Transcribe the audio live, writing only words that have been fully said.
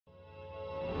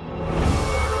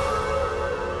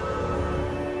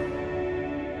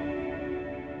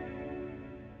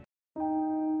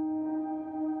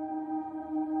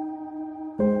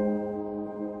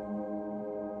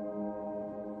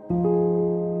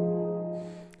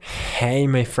Hey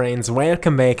my friends,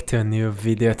 welcome back to a new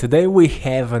video. Today we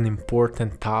have an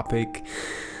important topic.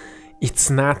 It's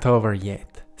not over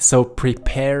yet, so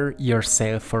prepare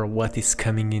yourself for what is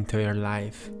coming into your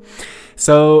life.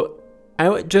 So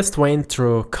I just went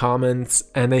through comments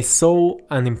and I saw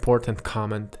an important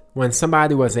comment when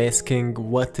somebody was asking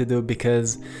what to do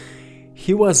because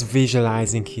he was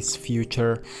visualizing his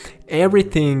future.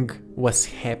 Everything was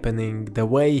happening the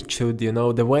way it should,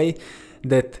 the way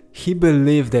that he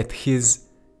believed that his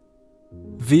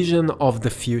vision of the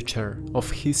future,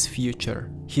 of his future,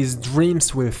 his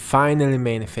dreams will finally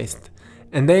manifest.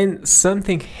 And then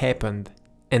something happened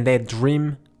and that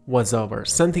dream was over.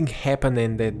 Something happened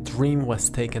and that dream was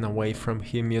taken away from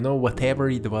him, whatever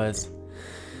it was.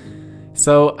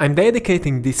 So I'm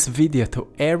dedicating this video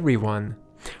to everyone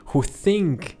who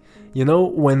think,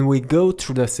 when we go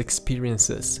through those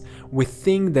experiences, we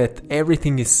think that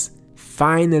everything is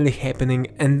finally happening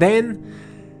and then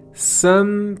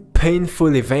some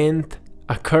painful event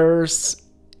occurs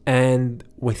and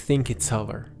we think it's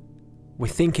over. We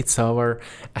think it's over.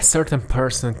 A certain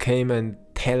person came and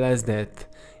tell us that,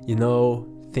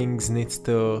 things needs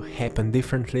to happen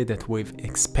differently that we've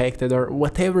expected or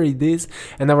whatever it is,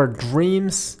 and our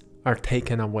dreams are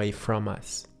taken away from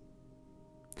us.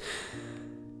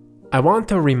 I want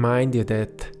to remind you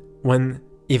that when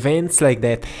events like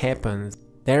that happen,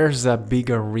 there's a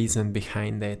bigger reason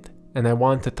behind it, and I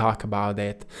want to talk about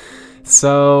it.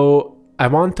 So I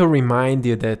want to remind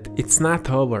you that it's not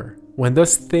over. When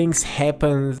those things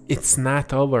happen, it's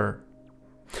not over.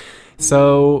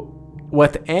 So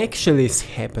what actually is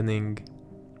happening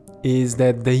is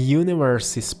that the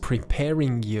universe is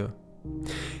preparing you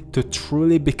to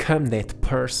truly become that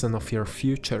person of your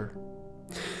future.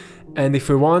 And if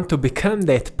we want to become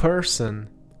that person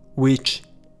which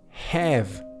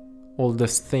have all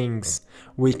those things,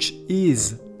 which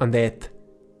is on that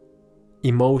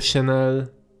emotional,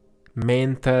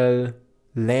 mental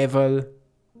level,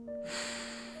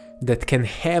 that can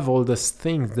have all those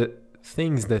things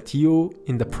that you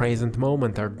in the present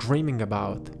moment are dreaming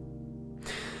about.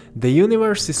 The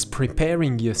universe is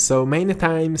preparing you. So many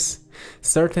times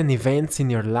certain events in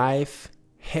your life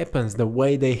happens the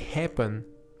way they happen.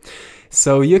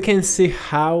 So you can see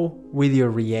how will you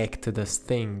react to those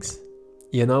things.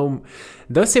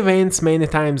 Those events many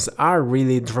times are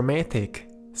really dramatic.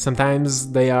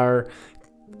 Sometimes they are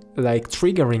like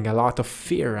triggering a lot of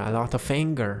fear, a lot of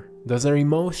anger. Those are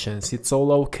emotions. It's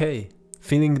all okay.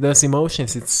 Feeling those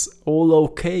emotions, it's all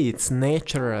okay. It's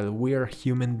natural. We are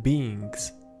human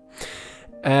beings.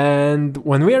 And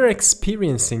when we are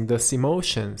experiencing those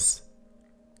emotions,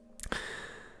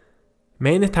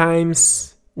 many times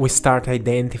we start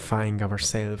identifying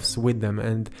ourselves with them,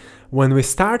 and when we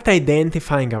start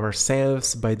identifying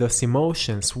ourselves by those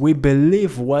emotions, we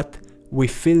believe what we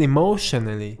feel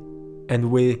emotionally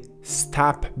and we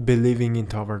stop believing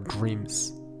into our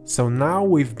dreams. So now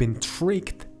we've been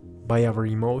tricked by our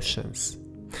emotions.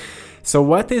 So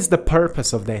what is the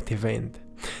purpose of that event?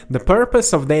 The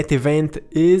purpose of that event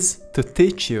is to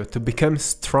teach you to become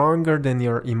stronger than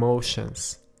your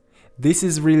emotions. This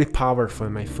is really powerful,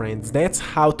 my friends. That's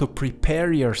how to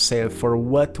prepare yourself for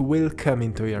what will come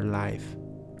into your life.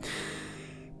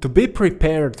 To be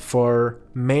prepared for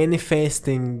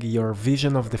manifesting your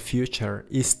vision of the future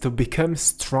is to become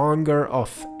stronger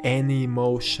of any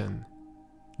emotion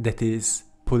that is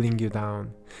pulling you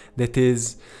down, that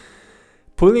is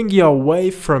pulling you away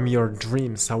from your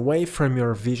dreams, away from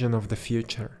your vision of the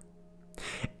future.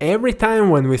 Every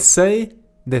time when we say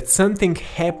that something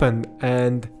happened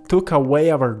and took away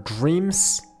our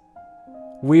dreams,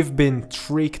 we've been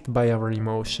tricked by our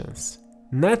emotions.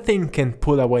 Nothing can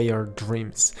pull away your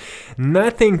dreams.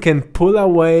 Nothing can pull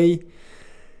away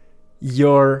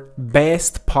your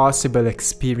best possible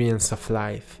experience of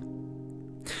life.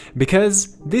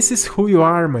 Because this is who you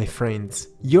are, my friends.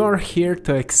 You're here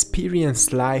to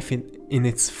experience life in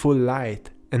its full light,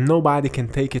 and nobody can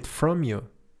take it from you.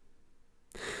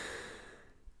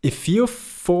 If you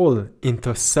fall into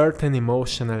a certain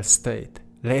emotional state,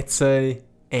 let's say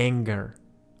anger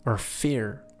or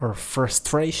fear or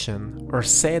frustration or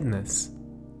sadness,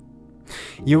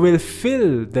 you will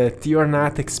feel that you are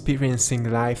not experiencing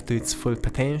life to its full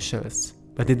potentials.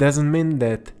 But it doesn't mean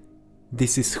that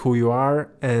this is who you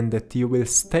are and that you will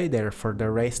stay there for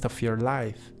the rest of your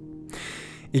life.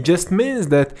 It just means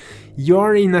that you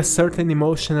are in a certain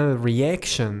emotional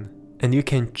reaction and you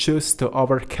can choose to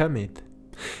overcome it.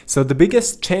 So the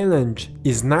biggest challenge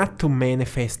is not to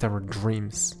manifest our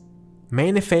dreams.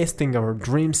 Manifesting our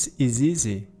dreams is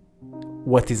easy.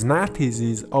 What is not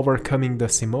easy is overcoming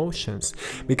those emotions.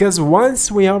 Because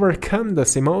once we overcome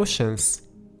those emotions,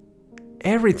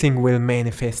 everything will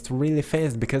manifest really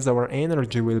fast because our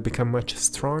energy will become much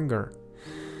stronger.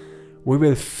 We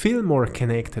will feel more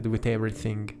connected with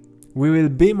everything. We will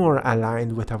be more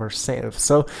aligned with ourselves.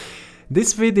 So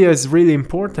this video is really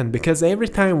important because every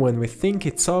time when we think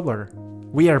it's over,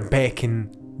 we are back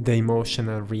in the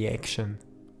emotional reaction.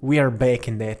 We are back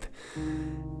in that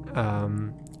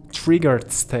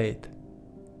triggered state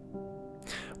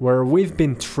where we've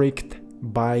been tricked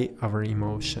by our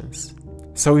emotions.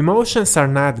 So emotions are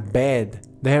not bad.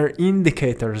 They are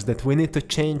indicators that we need to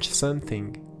change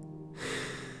something.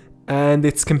 And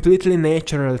it's completely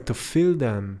natural to feel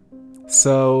them.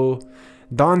 So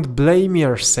don't blame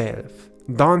yourself.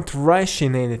 Don't rush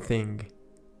in anything.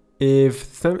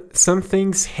 If some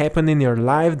things happen in your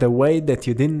life the way that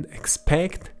you didn't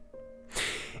expect,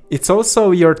 it's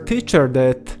also your teacher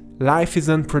that life is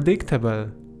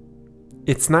unpredictable.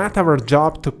 It's not our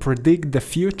job to predict the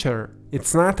future.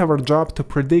 It's not our job to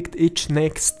predict each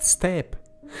next step.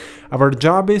 Our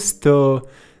job is to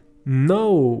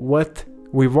know what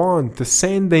we want, to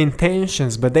send the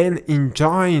intentions, but then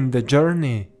enjoying the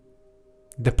journey.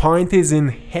 The point is in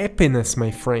happiness,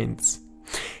 my friends.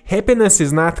 Happiness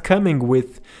is not coming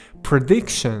with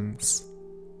predictions,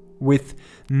 with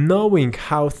knowing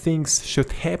how things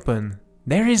should happen.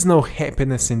 There is no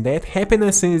happiness in that.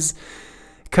 Happiness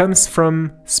comes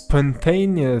from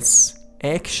spontaneous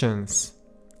actions,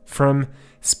 from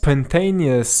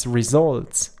spontaneous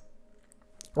results.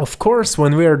 Of course,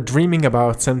 when we are dreaming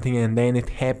about something and then it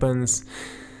happens,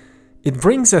 it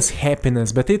brings us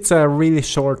happiness, but it's a really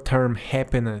short-term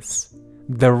happiness.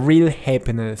 The real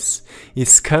happiness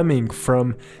is coming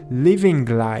from living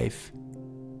life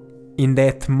in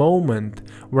that moment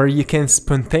where you can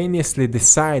spontaneously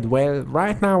decide, well,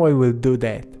 right now I will do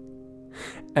that.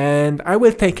 And I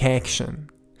will take action.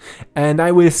 And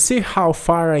I will see how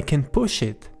far I can push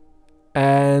it.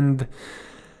 And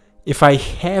if I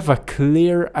have a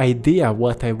clear idea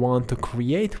what I want to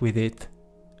create with it,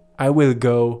 I will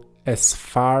go as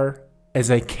far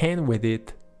as I can with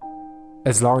it,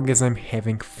 as long as I'm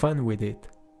having fun with it.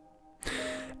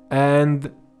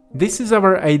 And this is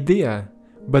our idea.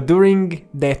 But during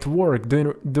that work,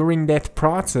 during that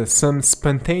process, some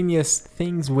spontaneous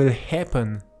things will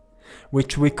happen,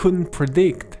 which we couldn't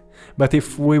predict. But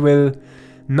if we will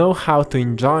know how to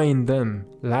enjoy them,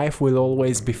 life will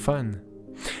always be fun.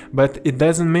 But it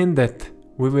doesn't mean that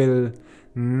we will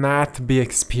not be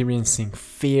experiencing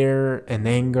fear and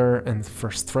anger and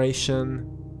frustration.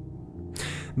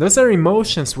 Those are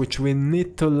emotions which we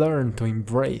need to learn to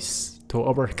embrace, to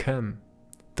overcome,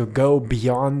 to go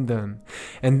beyond them.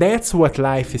 And that's what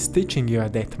life is teaching you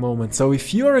at that moment. So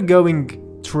if you're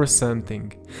going through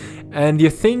something and you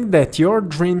think that your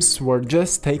dreams were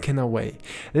just taken away,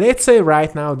 let's say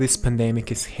right now this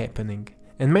pandemic is happening,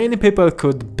 and many people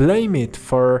could blame it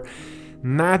for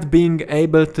not being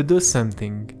able to do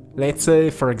something. Let's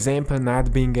say, for example,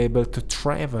 not being able to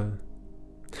travel.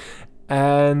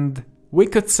 And we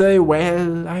could say,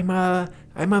 well, I'm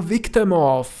a victim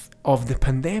of the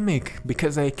pandemic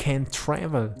because I can't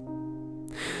travel.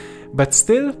 But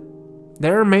still,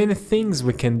 there are many things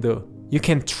we can do. You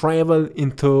can travel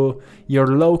into your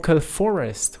local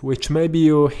forest, which maybe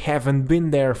you haven't been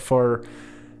there for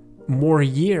more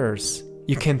years.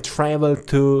 You can travel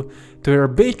to your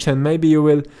beach, and maybe you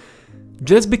will,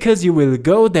 just because you will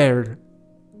go there,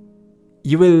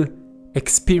 you will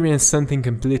experience something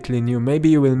completely new. Maybe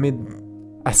you will meet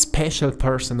a special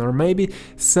person, or maybe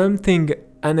something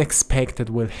unexpected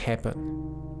will happen.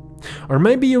 Or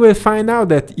maybe you will find out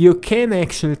that you can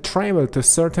actually travel to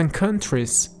certain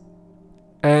countries,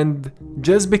 and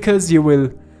just because you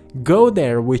will go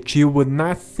there, which you would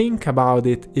not think about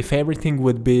it if everything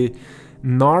would be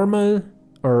normal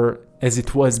or as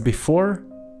it was before,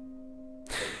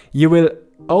 you will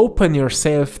open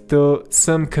yourself to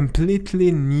some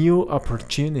completely new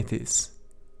opportunities.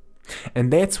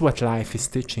 And that's what life is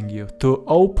teaching you, to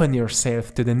open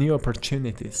yourself to the new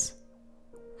opportunities.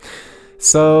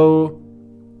 So,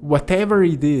 whatever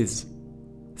it is,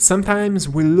 sometimes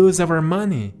we lose our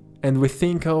money and we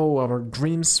think, oh, our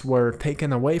dreams were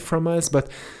taken away from us, but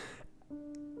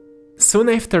soon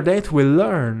after that we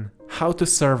learn how to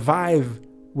survive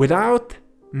without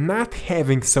not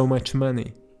having so much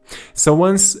money. So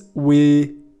once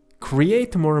we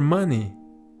create more money,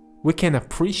 we can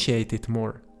appreciate it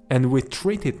more, and we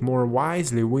treat it more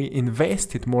wisely, we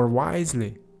invest it more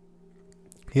wisely.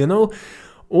 You know,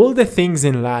 all the things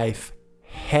in life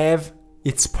have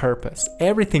its purpose.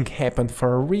 Everything happened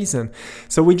for a reason.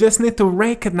 So we just need to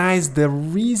recognize the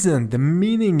reason, the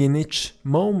meaning in each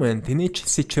moment, in each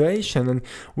situation. And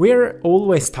we're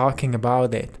always talking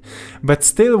about it. But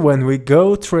still, when we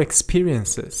go through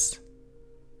experiences,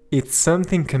 it's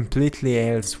something completely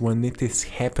else when it is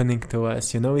happening to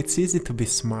us. You know, it's easy to be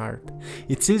smart.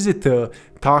 It's easy to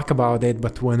talk about it,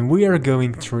 but when we are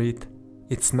going through it,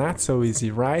 it's not so easy,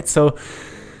 right? So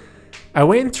I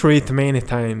went through it many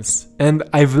times, and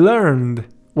I've learned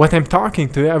what I'm talking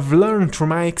to you. I've learned through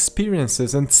my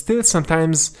experiences, and still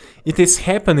sometimes it is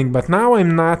happening, but now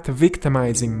I'm not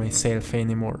victimizing myself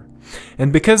anymore.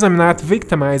 And because I'm not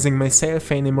victimizing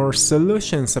myself anymore,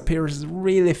 solutions appears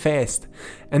really fast.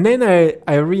 And then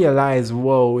I realize,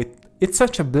 whoa, it's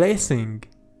such a blessing.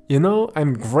 You know,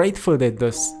 I'm grateful that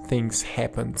those things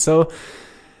happened. So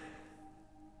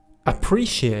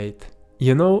appreciate,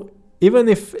 you know, even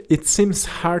if it seems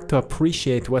hard to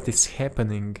appreciate what is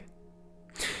happening,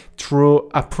 through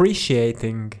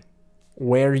appreciating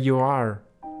where you are,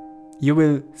 you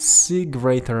will see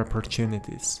greater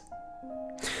opportunities.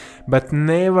 But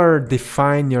never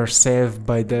define yourself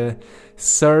by the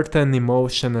certain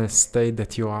emotional state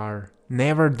that you are.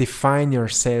 Never define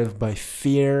yourself by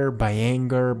fear, by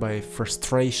anger, by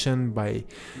frustration,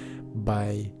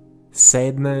 by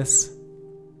sadness.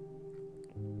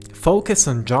 Focus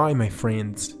on joy, my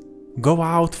friends. Go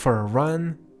out for a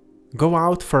run. Go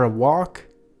out for a walk.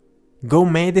 Go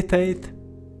meditate.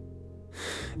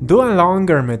 Do a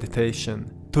longer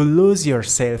meditation to lose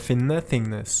yourself in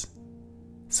nothingness,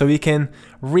 so you can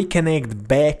reconnect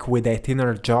back with that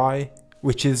inner joy,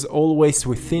 which is always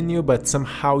within you, but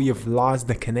somehow you've lost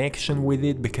the connection with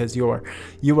it because you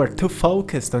are too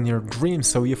focused on your dreams,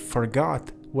 so you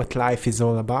forgot what life is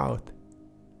all about.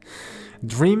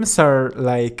 Dreams are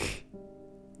like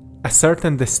a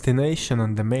certain destination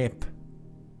on the map,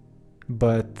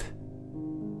 but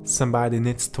somebody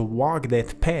needs to walk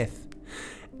that path,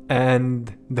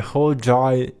 and the whole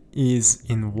joy is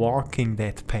in walking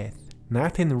that path.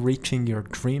 Not in reaching your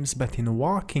dreams, but in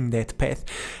walking that path.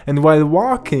 And while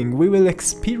walking, we will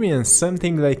experience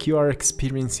something like you are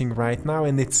experiencing right now,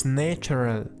 and it's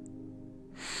natural.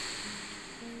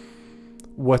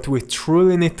 What we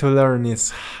truly need to learn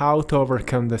is how to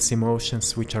overcome those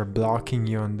emotions which are blocking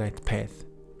you on that path.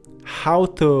 How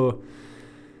to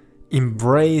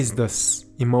embrace those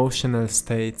emotional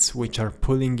states which are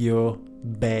pulling you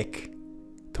back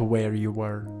to where you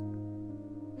were.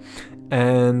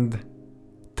 And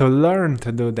to learn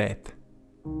to do that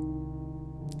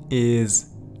is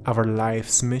our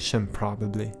life's mission,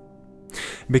 probably.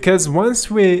 Because once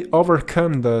we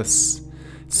overcome those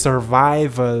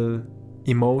survival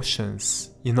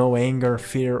emotions, you know, anger,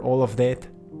 fear, all of that,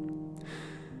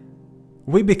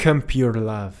 we become pure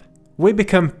love. We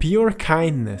become pure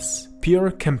kindness,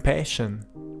 pure compassion.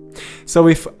 So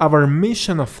if our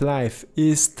mission of life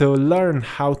is to learn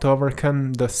how to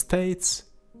overcome the states,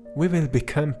 we will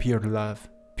become pure love,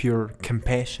 pure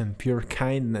compassion, pure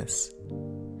kindness.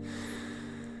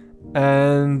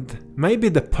 And maybe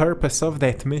the purpose of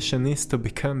that mission is to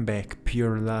become back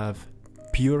pure love,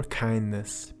 pure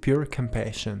kindness, pure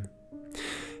compassion.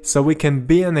 So we can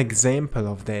be an example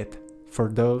of that for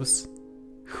those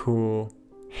who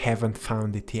haven't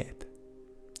found it yet.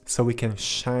 So we can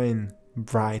shine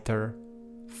brighter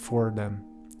for them.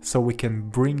 So we can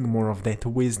bring more of that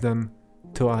wisdom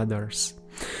to others.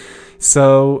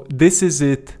 So this is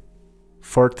it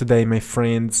for today, my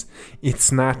friends.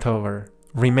 It's not over.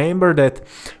 Remember that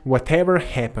whatever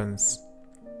happens,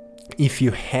 if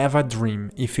you have a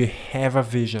dream, if you have a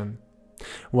vision,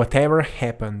 whatever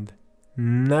happened,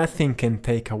 nothing can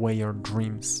take away your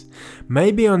dreams.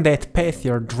 Maybe on that path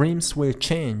your dreams will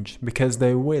change, because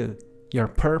they will. Your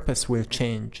purpose will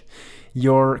change.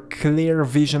 Your clear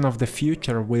vision of the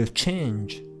future will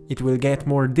change. It will get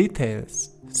more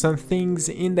details. Some things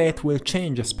in that will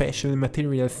change, especially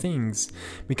material things,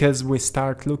 because we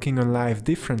start looking on life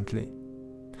differently.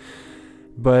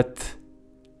 But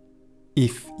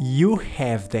if you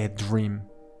have that dream,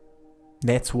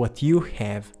 that's what you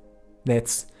have,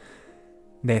 that's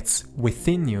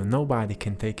within you. Nobody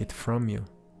can take it from you.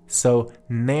 So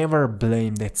never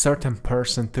blame that certain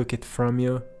person took it from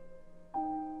you.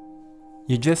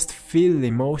 You just feel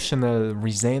emotional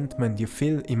resentment, you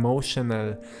feel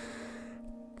emotional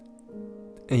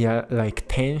like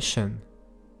tension.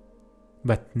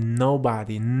 But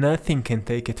nobody, nothing can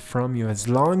take it from you. As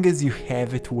long as you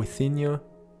have it within you,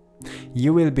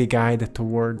 you will be guided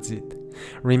towards it.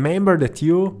 Remember that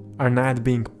you are not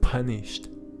being punished.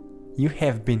 You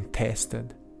have been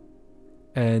tested.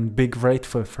 And be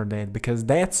grateful for that, because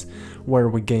that's where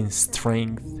we gain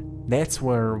strength. That's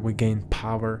where we gain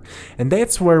power, and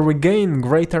that's where we gain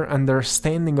greater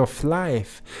understanding of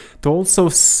life, to also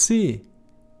see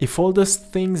if all those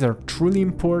things are truly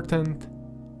important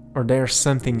or there's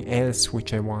something else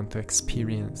which I want to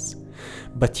experience.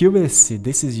 But you will see,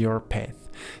 this is your path.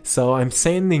 So I'm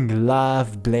sending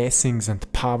love, blessings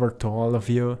and power to all of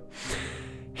you.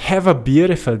 Have a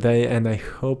beautiful day, and I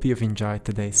hope you've enjoyed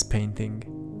today's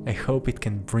painting. I hope it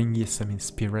can bring you some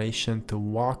inspiration to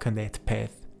walk on that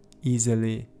path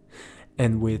easily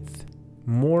and with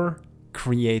more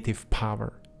creative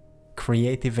power,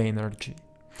 creative energy,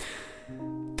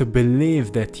 to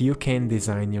believe that you can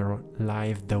design your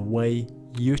life the way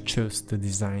you choose to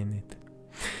design it.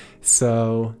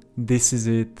 So this is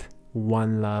it.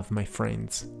 One love, my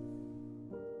friends.